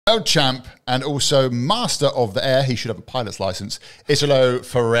world champ and also master of the air, he should have a pilot's license, Italo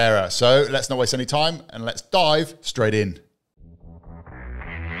Ferreira. So let's not waste any time and let's dive straight in.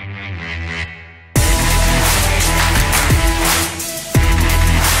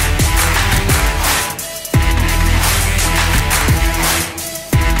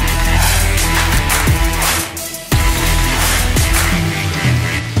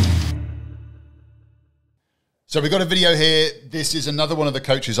 So we've got a video here. This is another one of the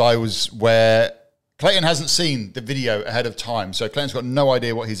coaches where Clayton hasn't seen the video ahead of time. So Clayton's got no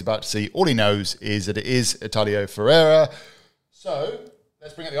idea what he's about to see. All he knows is that it is Italo Ferreira. So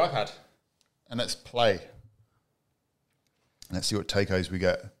let's bring out the iPad and let's play. Let's see what takeaways we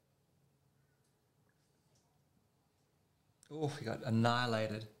get. Oh, he got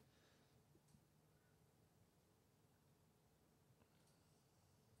annihilated.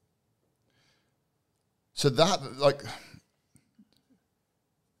 So that, like,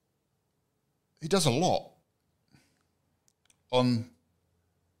 he does a lot on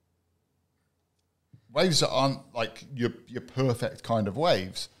waves that aren't like your perfect kind of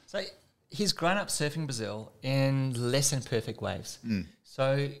waves. So he's grown up surfing Brazil in less than perfect waves.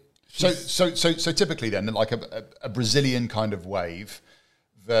 So typically then, like a Brazilian kind of wave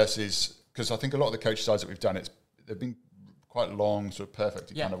versus, because I think a lot of the coach sides that we've done, they've been quite long, sort of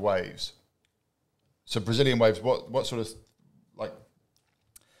perfect kind of waves. So Brazilian waves, what sort of, like,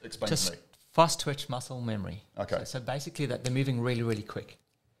 explain to me? Fast twitch muscle memory. Okay. So basically that they're moving really, really quick.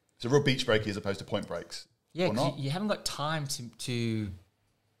 So real beach breaky as opposed to point breaks. Yeah, because you haven't got time to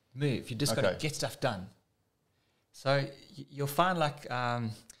move. You just got to get stuff done. So you'll find like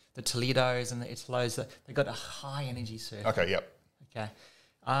the Toledos and the Italos, they've got a high energy surf. Okay, yep. Okay.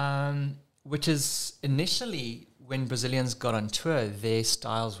 Which is initially, when Brazilians got on tour, their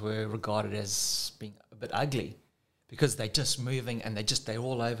styles were regarded as being a bit ugly because they're just moving and they're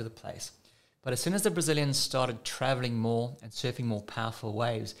all over the place. But as soon as the Brazilians started traveling more and surfing more powerful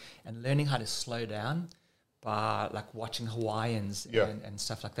waves and learning how to slow down by like watching Hawaiians and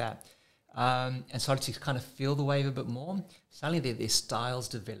stuff like that, and started to kind of feel the wave a bit more, suddenly their styles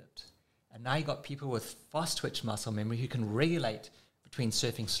developed. And now you got people with fast twitch muscle memory who can regulate between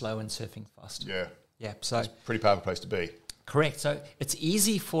surfing slow and surfing fast. Yeah. Yeah, so it's a pretty powerful place to be. Correct. So it's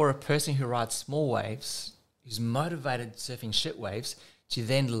easy for a person who rides small waves, who's motivated surfing shit waves, to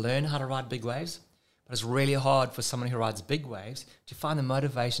then learn how to ride big waves. But it's really hard for someone who rides big waves to find the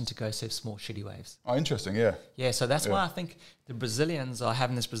motivation to go surf small shitty waves. Oh, interesting, yeah. Yeah, so that's why I think the Brazilians are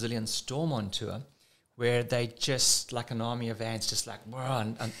having this Brazilian storm on tour, where they just, like an army of ants, just like,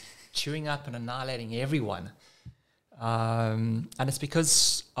 and chewing up and annihilating everyone. And it's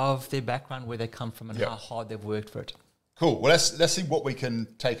because of their background, where they come from and how hard they've worked for it. Cool. Well, let's see what we can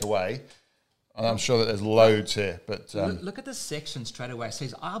take away. And I'm sure that there's loads here. But look at this section straight away. So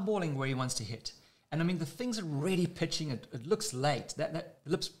he's eyeballing where he wants to hit. And I mean, the thing's already pitching. It looks late. That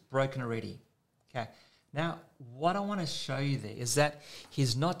lip's broken already. Okay. Now, what I want to show you there is that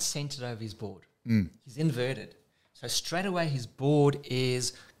he's not centered over his board. He's inverted. So straight away, his board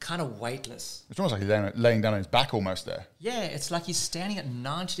is kind of weightless. It's almost like he's laying down on his back almost there. Yeah, it's like he's standing at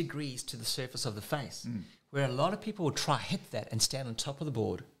 90 degrees to the surface of the face, where a lot of people will try hit that and stand on top of the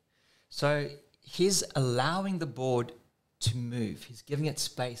board. So he's allowing the board to move. He's giving it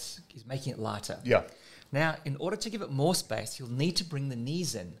space. He's making it lighter. Yeah. Now, in order to give it more space, you'll need to bring the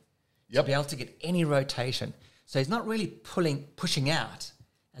knees in to be able to get any rotation. So he's not really pushing out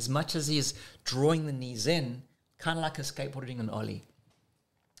as much as he is drawing the knees in, kind of like a skateboarder doing an ollie.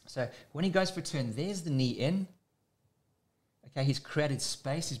 So when he goes for a turn, there's the knee in. Okay, he's created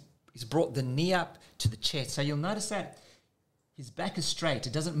space. He's brought the knee up to the chest. So you'll notice that his back is straight.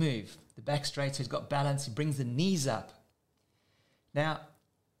 It doesn't move. The back's straight, so he's got balance. He brings the knees up. Now,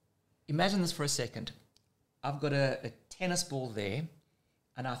 imagine this for a second. I've got a tennis ball there,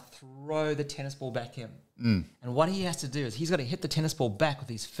 and I throw the tennis ball back in. And what he has to do is he's got to hit the tennis ball back with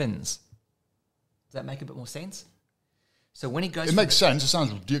his fins. Does that make a bit more sense? So when he goes... It makes sense. It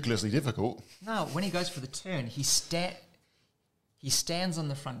sounds ridiculously difficult. No, when he goes for the turn, he stands on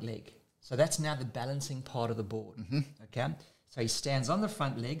the front leg. So that's now the balancing part of the board. Okay? So he stands on the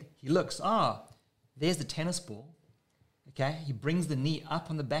front leg. He looks, there's the tennis ball. Okay? He brings the knee up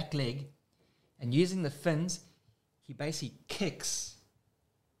on the back leg, and using the fins, he basically kicks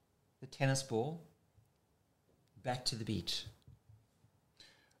the tennis ball back to the beach.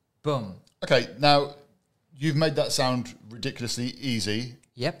 Boom. Okay, now you've made that sound ridiculously easy.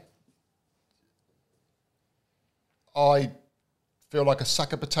 Yep. I feel like a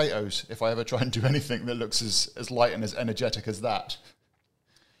sack of potatoes if I ever try and do anything that looks as light and as energetic as that.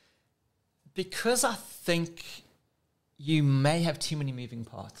 Because I think you may have too many moving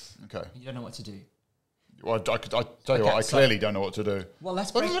parts. Okay. You don't know what to do. Well, I tell you what, I clearly don't know what to do. Well,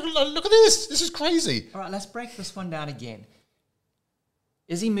 let's look at this. This is crazy. All right, let's break this one down again.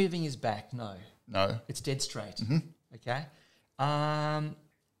 Is he moving his back? No. No. It's dead straight. Okay.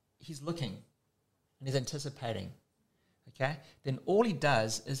 He's looking and he's anticipating. Okay. Then all he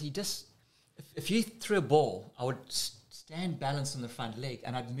does is he just, if you threw a ball, I would stand balanced on the front leg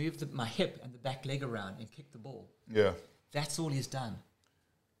and I'd move my hip and the back leg around and kick the ball. Yeah. That's all he's done.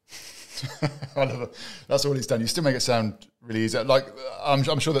 I love it. That's all he's done. You still make it sound really easy. Like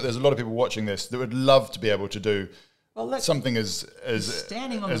I'm sure that there's a lot of people watching this that would love to be able to do something as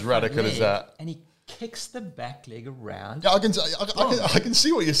radical as that. And he kicks the back leg around. Yeah, I can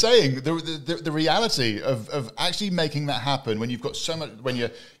see what you're saying. The reality of actually making that happen when you've got so much, when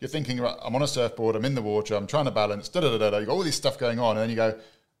you're thinking, right, I'm on a surfboard, I'm in the water, I'm trying to balance, you've got all this stuff going on, and then you go,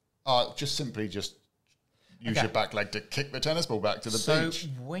 just use your back leg to kick the tennis ball back to the beach. So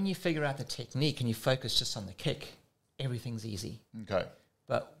when you figure out the technique and you focus just on the kick, everything's easy. Okay.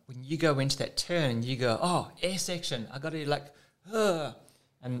 But when you go into that turn and you go, air section, I got to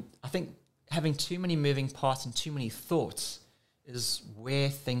and I think having too many moving parts and too many thoughts is where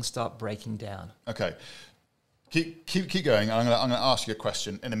things start breaking down. Okay. Keep going. I'm gonna ask you a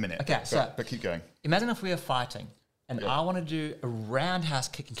question in a minute. Okay, but keep going. Imagine if we were fighting and I want to do a roundhouse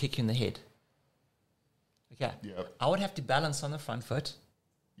kick and kick you in the head. Okay. Yep. I would have to balance on the front foot.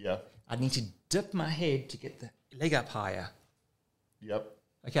 Yeah. I'd need to dip my head to get the leg up higher. Yep.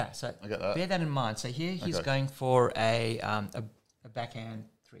 Okay, so I get that. Bear that in mind. So here he's going for a backhand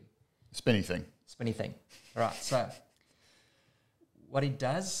 3. Spinny thing. All right, so what he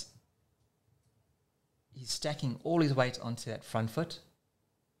does, he's stacking all his weight onto that front foot,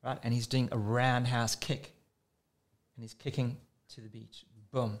 right? And he's doing a roundhouse kick. And he's kicking to the beach.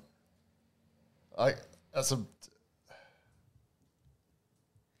 Boom. Okay, so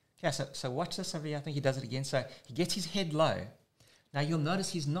watch this over here. I think he does it again. So he gets his head low. Now you'll notice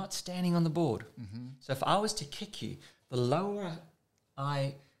he's not standing on the board. So if I was to kick you, the lower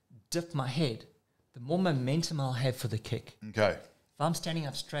I dip my head, the more momentum I'll have for the kick. Okay. If I'm standing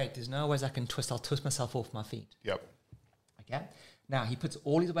up straight, there's no ways I can twist. I'll twist myself off my feet. Yep. Okay. Now he puts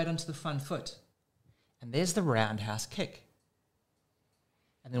all his weight onto the front foot. And there's the roundhouse kick.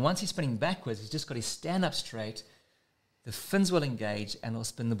 And then once he's spinning backwards, he's just got to stand up straight. The fins will engage and it'll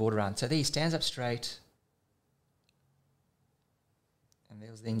spin the board around. So there he stands up straight. And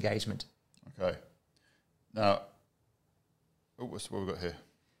there's the engagement. Okay. Now, what have we got here?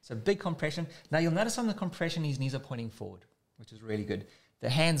 So big compression. Now you'll notice on the compression his knees are pointing forward, which is really good. The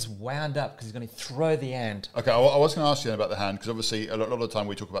hand's wound up because he's going to throw the hand. Okay, I was going to ask you about the hand because obviously a lot of the time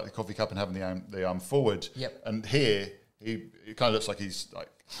we talk about the coffee cup and having the arm forward. Yep. And here, it kind of looks like he's like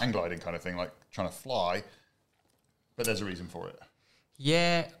hang gliding kind of thing, like trying to fly. But there's a reason for it.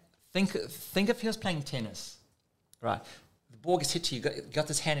 Yeah. Think if he was playing tennis, right? The ball gets hit to you, you got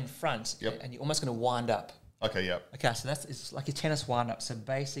this hand in front, and you're almost going to wind up. Okay, yeah. Okay, so it's like a tennis wind up. So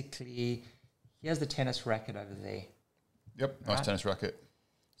basically, here's the tennis racket over there. Yep, nice tennis racket.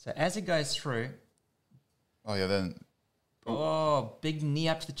 So as it goes through... Oh, yeah, then... Oh, big knee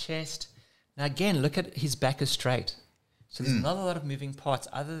up to the chest. Now, again, look at his back is straight. So there's not a lot of moving parts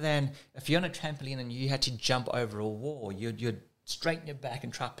other than if you're on a trampoline and you had to jump over a wall, you'd straighten your back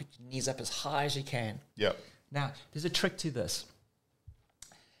and try to pick your knees up as high as you can. Yep. Now, there's a trick to this.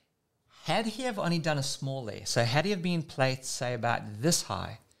 Had he have only done a small layer, so had he have been placed, say, about this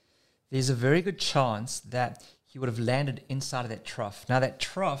high, there's a very good chance that he would have landed inside of that trough. Now, that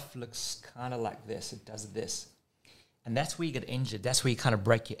trough looks kind of like this. It does this. And that's where you get injured. That's where you kind of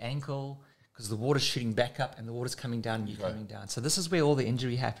break your ankle because the water's shooting back up and the water's coming down and you're coming down. So this is where all the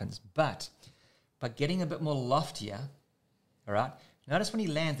injury happens. But by getting a bit more loftier, all right, notice when he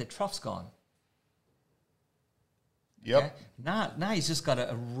lands, the trough's gone. Yep. Okay? Now he's just got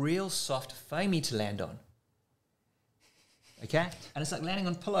a real soft foamy to land on. Okay? And it's like landing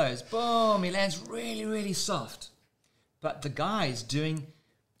on pillows. Boom! He lands really, really soft. But the guys doing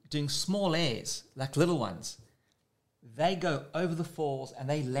small airs, like little ones, they go over the falls and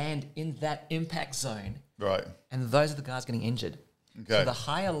they land in that impact zone. Right. And those are the guys getting injured. Okay. So the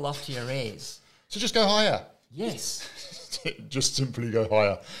higher, loftier airs. So just go higher. Yes. Just simply go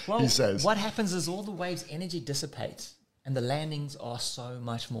higher, he says. What happens is all the waves' energy dissipates and the landings are so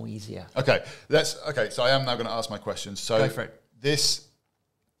much more easier. Okay, so I am now going to ask my questions. So go for it. This,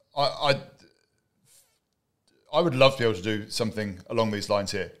 I would love to be able to do something along these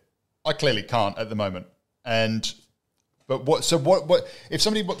lines here. I clearly can't at the moment. But what if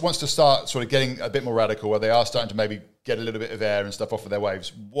somebody wants to start sort of getting a bit more radical, where they are starting to maybe get a little bit of air and stuff off of their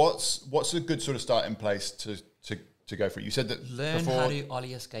waves? What's a good sort of starting place to to go for it? You said that Learn before. how to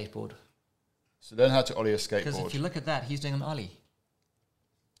ollie a skateboard. So learn how to ollie a skateboard. Because if you look at that, he's doing an ollie.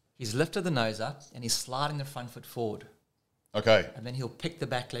 He's lifted the nose up and he's sliding the front foot forward. Okay. And then he'll pick the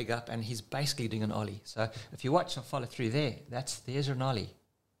back leg up and he's basically doing an ollie. So if you watch and follow through there, there's an ollie.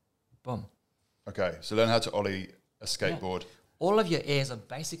 Boom. Okay, so learn how to ollie a skateboard. Yeah. All of your airs are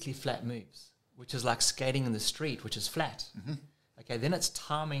basically flat moves, which is like skating in the street, which is flat. Mm-hmm. Okay, then it's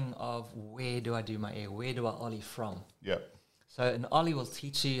timing of where do I do my air? Where do I ollie from? Yeah. So an ollie will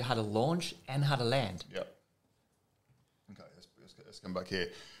teach you how to launch and how to land. Yeah. Okay, let's come back here.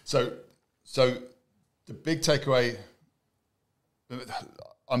 So the big takeaway,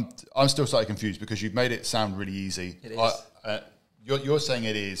 I'm still slightly confused because you've made it sound really easy. It is. You're saying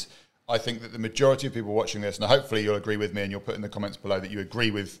it is. I think that the majority of people watching this, and hopefully you'll agree with me and you'll put in the comments below that you agree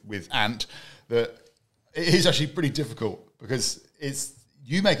with Ant, that it is actually pretty difficult because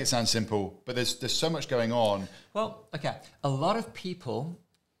you make it sound simple, but there's so much going on. Well, okay. A lot of people...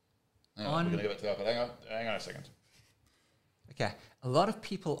 We're going to go back to that, but hang on a second. Okay. A lot of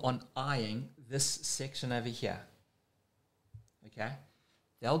people on eyeing this section over here, okay,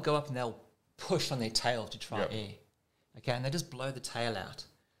 they'll go up and they'll push on their tail to try air, okay, and they just blow the tail out.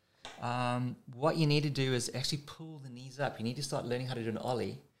 What you need to do is actually pull the knees up. You need to start learning how to do an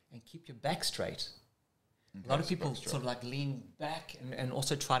ollie and keep your back straight. Okay, a lot of people sort of like lean back and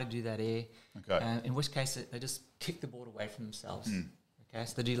also try to do that air, okay. In which case they just kick the board away from themselves. Okay,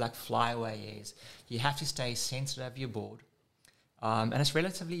 so they do like flyaway airs. You have to stay sensitive of your board. And it's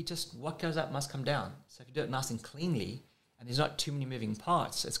relatively just what goes up must come down. So if you do it nice and cleanly and there's not too many moving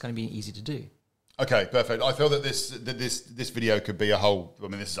parts, it's going to be easy to do. Okay, perfect. I feel that this video could be a whole, I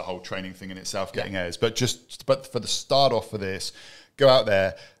mean, this is a whole training thing in itself, getting airs. But for the start off for this, go out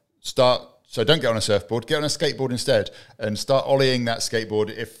there, so don't get on a surfboard, get on a skateboard instead and start ollieing that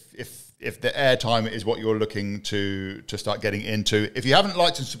skateboard if the air time is what you're looking to start getting into. If you haven't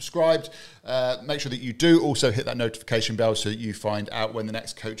liked and subscribed, make sure that you do. Also hit that notification bell so that you find out when the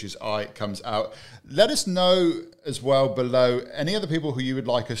next Coach's Eye comes out. Let us know as well below any other people who you would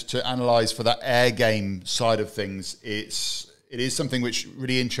like us to analyse for that air game side of things. It is something which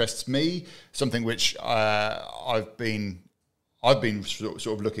really interests me, something which I've been sort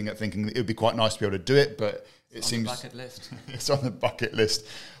of looking at thinking it would be quite nice to be able to do it, but it seems on the bucket list. It's on the bucket list,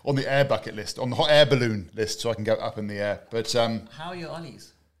 on the air bucket list, on the hot air balloon list, so I can go up in the air. But how are your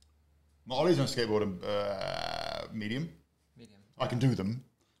ollies? My ollies on a skateboard are medium. Medium. I can do them.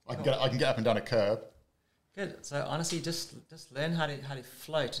 I can get up and down a curb. Good. So honestly, just learn how to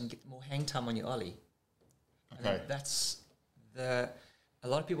float and get more hang time on your ollie. Okay. A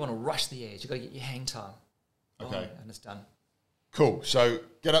lot of people want to rush the edge. You've got to get your hang time. Okay. And it's done. Cool. So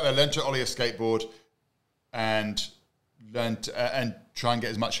get up there, learn to ollie a skateboard, and and try and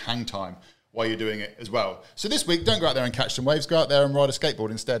get as much hang time while you're doing it as well. So this week, don't go out there and catch some waves. Go out there and ride a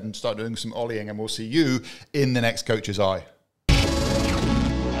skateboard instead and start doing some ollieing, and we'll see you in the next Coach's Eye.